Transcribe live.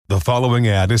The following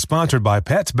ad is sponsored by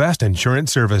Pets Best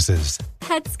Insurance Services.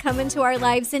 Pets come into our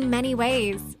lives in many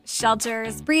ways.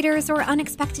 Shelters, breeders, or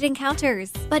unexpected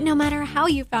encounters. But no matter how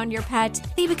you found your pet,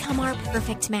 they become our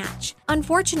perfect match.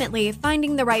 Unfortunately,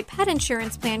 finding the right pet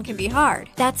insurance plan can be hard.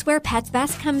 That's where Pets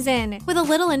Best comes in. With a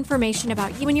little information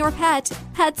about you and your pet,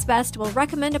 Pets Best will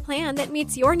recommend a plan that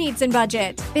meets your needs and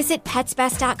budget. Visit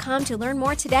PetsBest.com to learn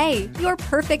more today. Your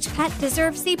perfect pet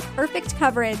deserves the perfect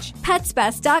coverage.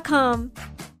 PetsBest.com.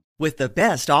 With the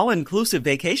best all-inclusive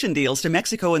vacation deals to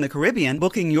Mexico and the Caribbean,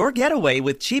 booking your getaway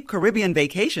with Cheap Caribbean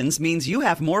Vacations means you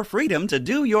have more freedom to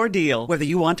do your deal. Whether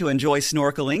you want to enjoy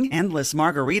snorkeling, endless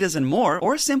margaritas, and more,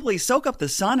 or simply soak up the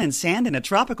sun and sand in a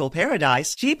tropical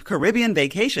paradise, Cheap Caribbean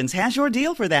Vacations has your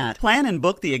deal for that. Plan and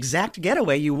book the exact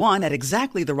getaway you want at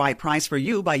exactly the right price for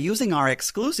you by using our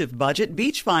exclusive budget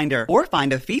Beach Finder, or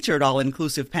find a featured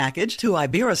all-inclusive package to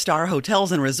Iberostar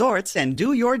Hotels and Resorts and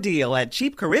do your deal at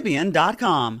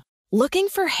cheapcaribbean.com. Looking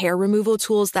for hair removal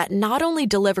tools that not only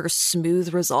deliver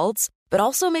smooth results, but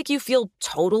also make you feel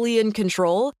totally in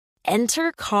control?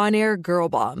 Enter Conair Girl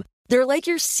Bomb. They're like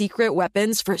your secret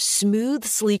weapons for smooth,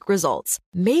 sleek results.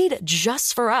 Made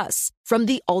just for us. From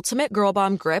the ultimate Girl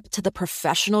Bomb grip to the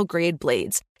professional grade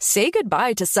blades, say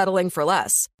goodbye to settling for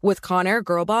less. With Conair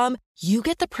Girl Bomb, you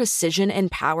get the precision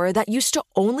and power that used to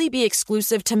only be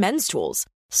exclusive to men's tools.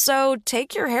 So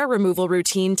take your hair removal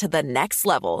routine to the next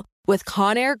level with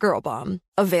Conair Girl Bomb.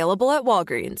 Available at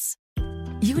Walgreens.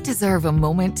 You deserve a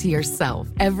moment to yourself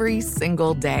every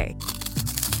single day.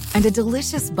 And a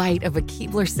delicious bite of a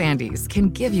Keebler Sandies can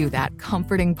give you that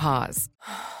comforting pause.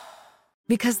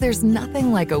 Because there's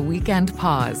nothing like a weekend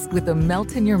pause with the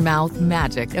melt-in-your-mouth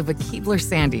magic of a Keebler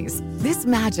Sandies. This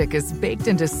magic is baked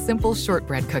into simple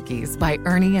shortbread cookies by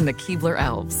Ernie and the Keebler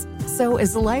Elves. So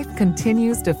as life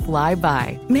continues to fly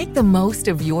by, make the most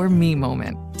of your me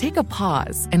moment. Take a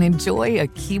pause and enjoy a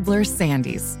Keebler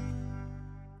Sandies.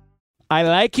 I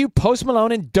Like You, Post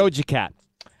Malone and Doja Cat.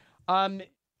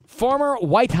 Former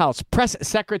White House press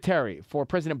secretary for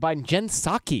President Biden, Jen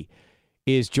Psaki,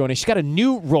 is joining. She's got a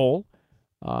new role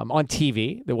on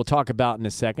TV that we'll talk about in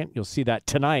a second. You'll see that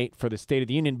tonight for the State of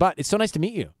the Union. But it's so nice to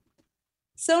meet you.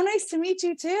 So nice to meet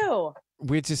you, too.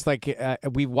 We're just like,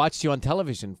 we watched you on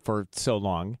television for so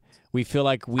long. We feel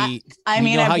like we know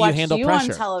I've how watched you handle you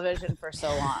pressure. on television for so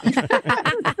long.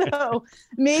 So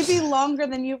maybe longer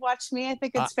than you've watched me, I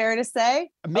think it's fair to say.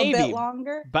 Maybe. A bit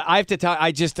longer. But I have to tell,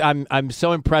 I'm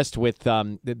so impressed with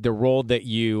the role that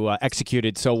you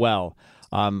executed so well.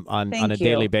 On a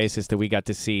daily basis that we got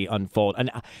to see unfold. And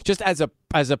just as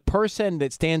a person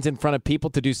that stands in front of people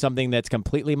to do something that's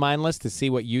completely mindless, to see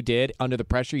what you did under the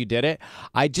pressure you did it,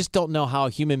 I just don't know how a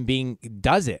human being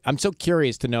does it. I'm so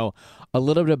curious to know a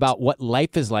little bit about what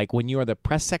life is like when you are the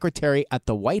press secretary at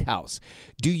the White House.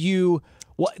 Do you,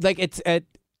 it's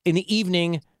in the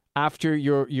evening after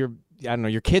your I don't know,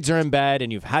 your kids are in bed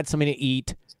and you've had something to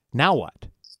eat, now what?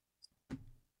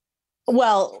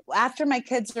 Well, after my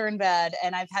kids are in bed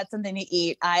and I've had something to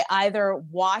eat, I either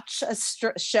watch a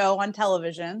show on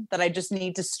television that I just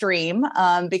need to stream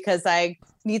because I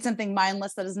need something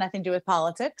mindless that has nothing to do with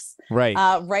politics. Right.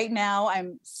 Right now,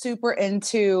 I'm super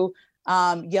into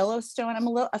Yellowstone. I'm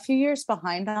a few years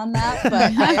behind on that,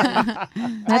 but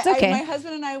that's okay. My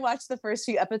husband and I watched the first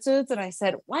few episodes and I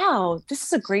said, wow, this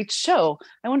is a great show.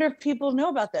 I wonder if people know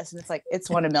about this. And it's like, it's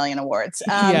won a million awards.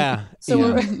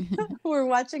 So we're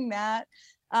watching that.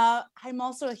 I'm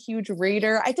also a huge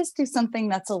reader. I just do something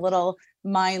that's a little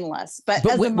mindless, but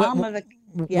as a mom of a,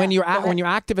 when you're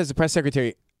active as a press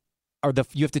secretary,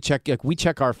 you have to check, like we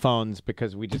check our phones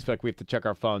because we just feel like we have to check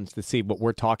our phones to see what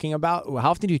we're talking about. How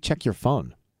often do you check your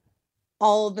phone?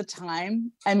 All the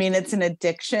time. I mean, it's an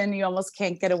addiction. You almost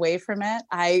can't get away from it.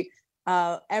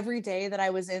 Every day that I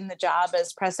was in the job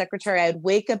as press secretary, I'd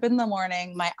wake up in the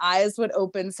morning, my eyes would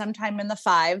open sometime in the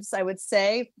 5s, I would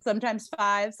say, sometimes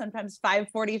 5, sometimes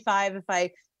 5:45 if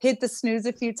I hit the snooze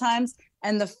a few times.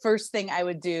 And the first thing I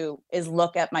would do is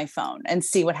look at my phone and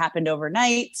see what happened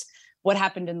overnight, what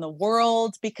happened in the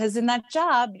world, because in that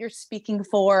job, you're speaking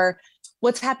for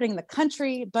what's happening in the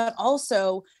country, but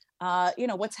also,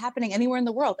 what's happening anywhere in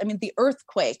the world. I mean, the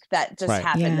earthquake that just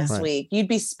happened this week, you'd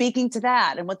be speaking to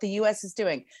that and what the U.S. is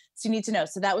doing. So you need to know.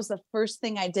 So that was the first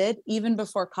thing I did, even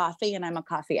before coffee, and I'm a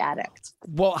coffee addict.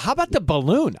 Well, how about the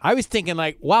balloon? I was thinking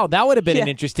like, wow, that would have been an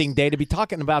interesting day to be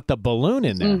talking about the balloon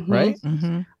in there, right?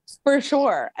 Mm-hmm. For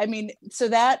sure. I mean, so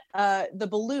that the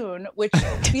balloon, which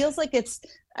feels like it's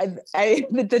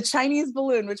the Chinese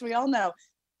balloon, which we all know,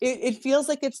 it feels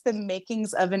like it's the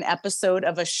makings of an episode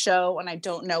of a show, and I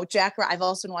don't know. I've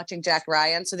also been watching Jack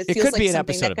Ryan, so this feels like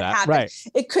something that could happen. Right.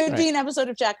 It could be an episode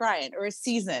of Jack Ryan, or a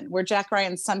season where Jack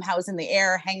Ryan somehow is in the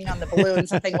air hanging on the balloon,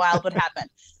 something wild would happen.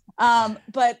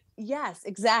 But yes,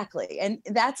 exactly. And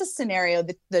that's a scenario,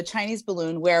 the Chinese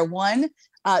balloon, where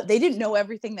they didn't know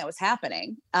everything that was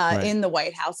happening in the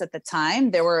White House at the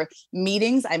time. There were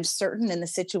meetings, I'm certain, in the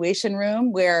Situation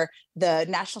Room where the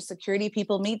national security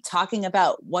people meet, talking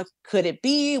about what could it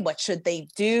be, what should they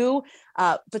do.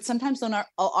 But sometimes those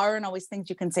aren't always things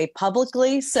you can say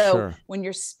publicly. So when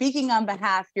you're speaking on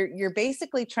behalf, you're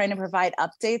basically trying to provide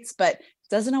updates, but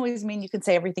doesn't always mean you can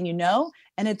say everything you know,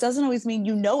 and it doesn't always mean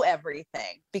you know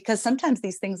everything, because sometimes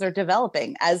these things are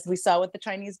developing, as we saw with the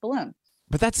Chinese balloon.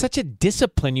 But that's such a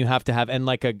discipline you have to have, and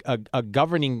like a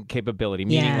governing capability,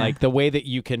 meaning like the way that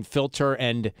you can filter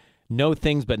and know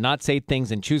things but not say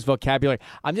things and choose vocabulary.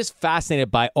 I'm just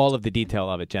fascinated by all of the detail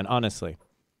of it, Jen, honestly.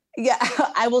 Yeah,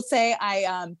 I will say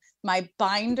my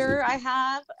binder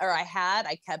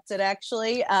I kept it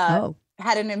actually.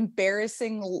 Had an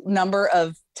embarrassing number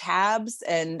of tabs,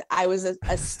 and I was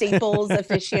a Staples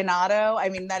aficionado. I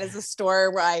mean, that is a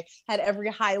store where I had every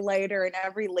highlighter and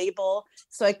every label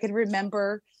so I could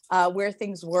remember where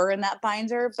things were in that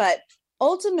binder. But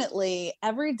ultimately,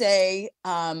 every day,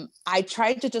 I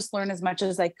tried to just learn as much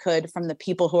as I could from the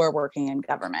people who are working in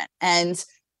government. And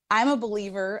I'm a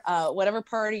believer, whatever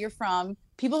party you're from,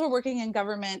 people who are working in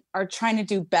government are trying to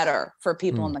do better for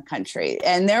people in the country.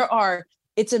 And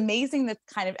it's amazing the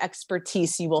kind of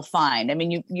expertise you will find. I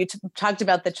mean, you talked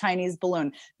about the Chinese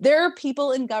balloon. There are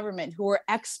people in government who are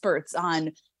experts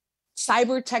on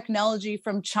cyber technology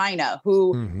from China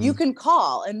who you can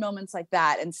call in moments like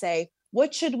that and say,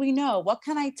 what should we know? What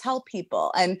can I tell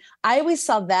people? And I always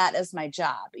saw that as my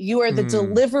job. You are the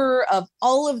deliverer of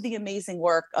all of the amazing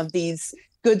work of these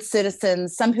good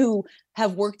citizens, some who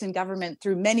have worked in government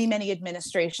through many, many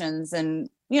administrations. And,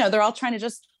 they're all trying to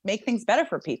just make things better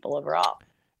for people overall.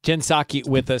 Jen Psaki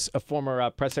with us, a former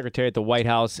press secretary at the White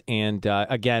House. And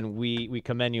again, we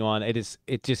commend you on it.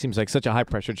 It just seems like such a high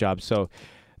pressure job. So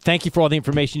thank you for all the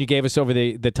information you gave us over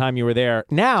the time you were there.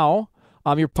 Now,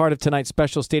 you're part of tonight's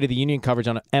special State of the Union coverage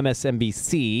on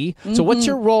MSNBC. So what's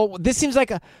your role? This seems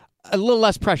like a little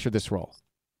less pressure, this role.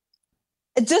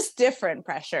 Just different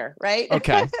pressure, right?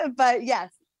 Okay. But yes.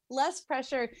 Less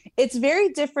pressure. It's very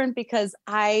different because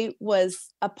I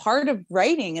was a part of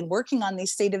writing and working on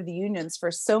these State of the Unions for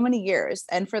so many years.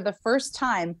 And for the first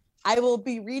time, I will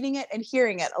be reading it and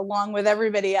hearing it along with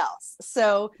everybody else.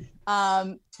 So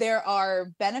there are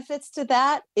benefits to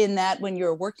that, in that when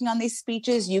you're working on these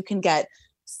speeches, you can get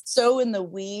so in the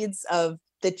weeds of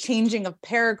the changing of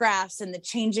paragraphs and the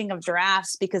changing of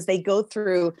drafts, because they go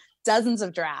through dozens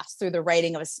of drafts through the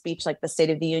writing of a speech like the State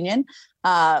of the Union.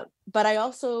 But I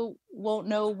also won't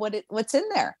know what's in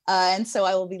there. And so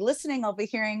I will be listening, I'll be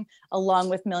hearing, along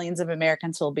with millions of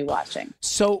Americans who will be watching.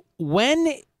 So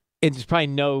it's probably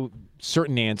no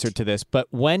certain answer to this, but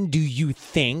when do you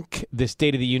think the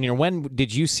State of the Union, or when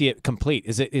did you see it complete?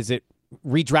 Is it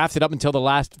redrafted up until the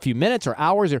last few minutes or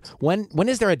hours, or when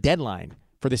is there a deadline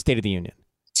for the State of the Union?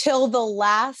 Till the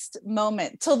last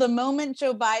moment, till the moment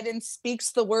Joe Biden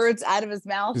speaks the words out of his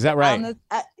mouth. Is that right?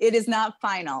 It is not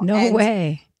final. No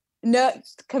way. No,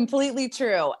 completely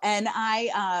true. And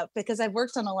because I've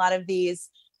worked on a lot of these,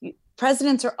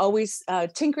 presidents are always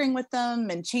tinkering with them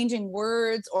and changing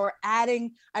words or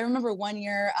adding. I remember one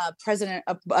year, President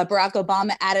Barack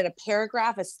Obama added a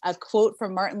paragraph, a quote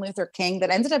from Martin Luther King that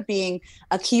ended up being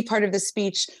a key part of the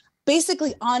speech,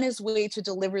 basically on his way to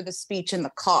deliver the speech in the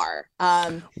car.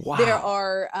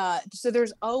 Wow.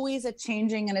 There's always a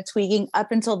changing and a tweaking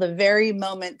up until the very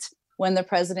moment when the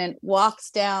president walks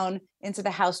down into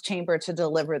the House chamber to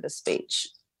deliver the speech.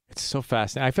 It's so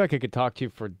fascinating. I feel like I could talk to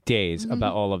you for days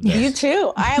about all of this. You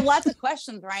too. I have lots of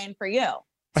questions, Ryan, for you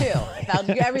too, about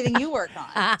everything you work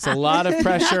on. It's a lot of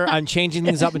pressure. I'm changing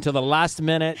things up until the last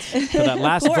minute, so that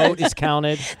last vote is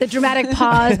counted. The dramatic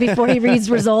pause before he reads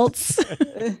results.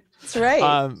 That's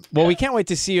right. Well, we can't wait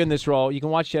to see you in this role. You can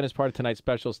watch Jen as part of tonight's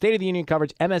special State of the Union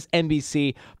coverage,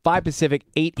 MSNBC, 5 Pacific,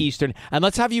 8 Eastern. And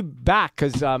let's have you back,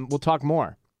 because we'll talk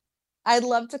more. I'd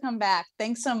love to come back.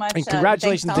 Thanks so much. And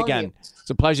congratulations again. It's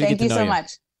a pleasure to get to know you. Thank you so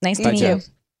much. Nice to meet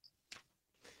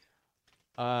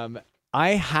you. I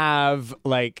have,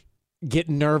 get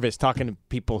nervous talking to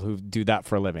people who do that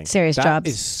for a living. Serious jobs. That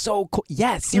is so cool.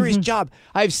 Yeah, serious job.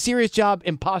 I have serious job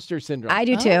imposter syndrome. I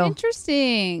do too.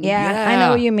 Interesting. Yeah, I know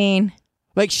what you mean.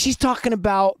 She's talking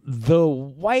about the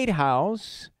White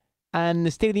House and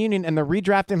the State of the Union and the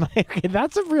redrafting. Okay,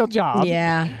 that's a real job.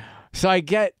 Yeah. So I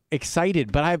get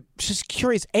excited, but I'm just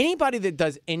curious. Anybody that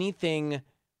does anything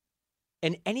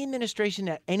and any administration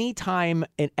at any time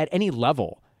at any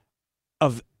level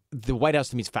of the White House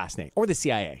to me is fascinating, or the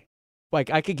CIA. Like,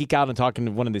 I could geek out on talking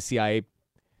to one of the CIA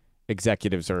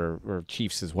executives or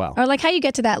chiefs as well. Or like how you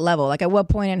get to that level. Like, at what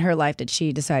point in her life did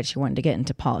she decide she wanted to get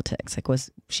into politics? Like,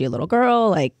 was she a little girl?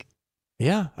 Like,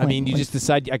 yeah, I mean, you just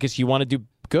decide, I guess you want to do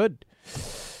good.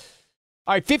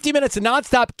 All right, 50 minutes of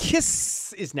nonstop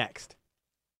Kiss is next.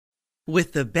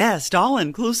 With the best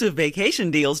all-inclusive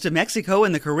vacation deals to Mexico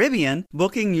and the Caribbean,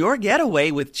 booking your getaway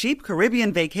with Cheap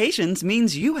Caribbean Vacations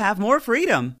means you have more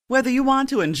freedom. Whether you want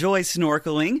to enjoy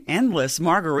snorkeling, endless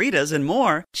margaritas, and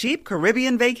more, Cheap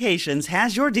Caribbean Vacations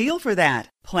has your deal for that.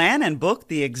 Plan and book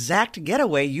the exact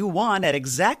getaway you want at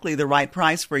exactly the right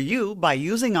price for you by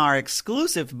using our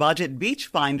exclusive budget beach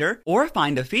finder, or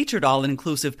find a featured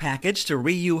all-inclusive package to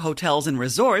Riu Hotels and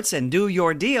Resorts and do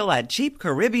your deal at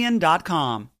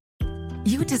cheapcaribbean.com.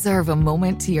 You deserve a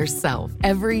moment to yourself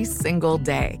every single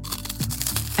day.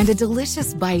 And a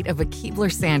delicious bite of a Keebler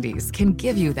Sandies can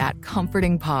give you that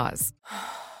comforting pause.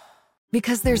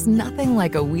 Because there's nothing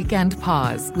like a weekend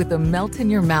pause with the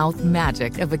melt-in-your-mouth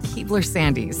magic of a Keebler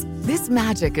Sandies. This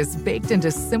magic is baked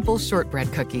into simple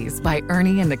shortbread cookies by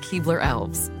Ernie and the Keebler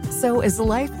Elves. So as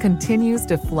life continues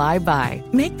to fly by,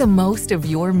 make the most of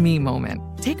your me moment.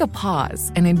 Take a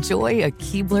pause and enjoy a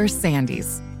Keebler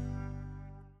Sandies.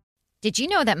 Did you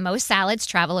know that most salads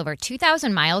travel over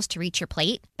 2,000 miles to reach your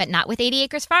plate? But not with 80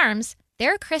 Acres Farms.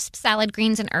 Their crisp salad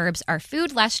greens and herbs are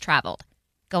food less traveled,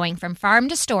 going from farm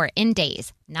to store in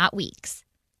days, not weeks.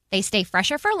 They stay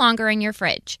fresher for longer in your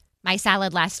fridge. My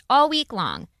salad lasts all week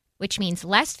long, which means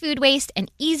less food waste and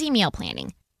easy meal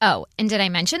planning. Oh, and did I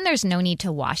mention there's no need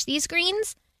to wash these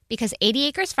greens? Because 80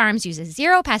 Acres Farms uses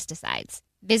 0 pesticides.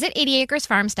 Visit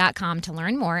 80acresfarms.com to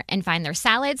learn more and find their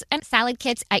salads and salad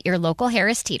kits at your local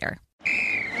Harris Teeter.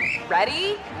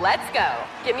 Ready? Let's go.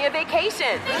 Give me a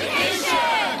vacation.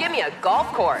 Vacation! Give me a golf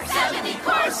course. 70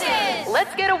 courses!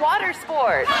 Let's get a water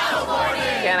sport.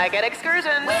 Paddleboarding! Can I get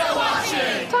excursions? Whale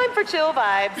watching! Time for chill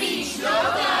vibes. Beach yoga!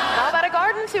 How about a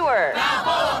garden tour?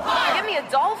 Balboa Park! Give me a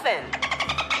dolphin.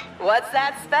 What's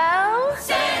that spell?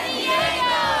 San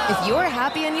Diego! If you're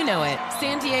happy and you know it,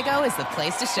 San Diego is the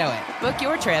place to show it. Book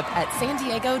your trip at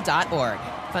sandiego.org.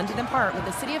 Funded in part with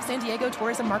the City of San Diego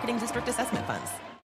Tourism Marketing District Assessment Funds.